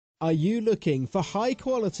Are you looking for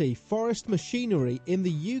high-quality forest machinery in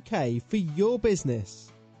the UK for your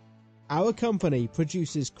business? Our company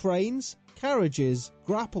produces cranes, carriages,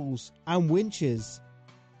 grapples and winches.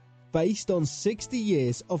 Based on 60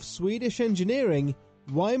 years of Swedish engineering,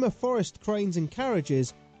 Weimer forest cranes and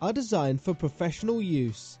carriages are designed for professional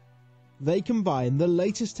use. They combine the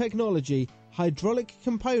latest technology, hydraulic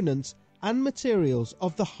components and materials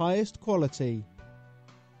of the highest quality.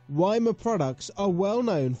 Weimer products are well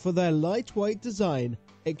known for their lightweight design,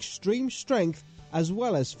 extreme strength, as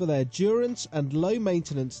well as for their durance and low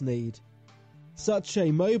maintenance need. Such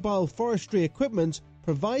a mobile forestry equipment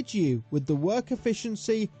provides you with the work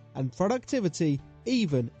efficiency and productivity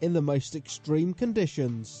even in the most extreme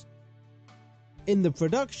conditions. In the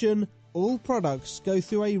production, all products go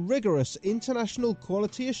through a rigorous international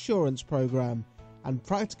quality assurance program and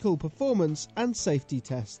practical performance and safety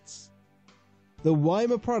tests. The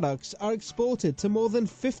Weimer products are exported to more than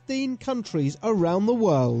 15 countries around the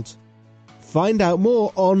world. Find out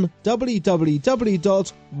more on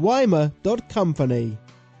www.weimer.company.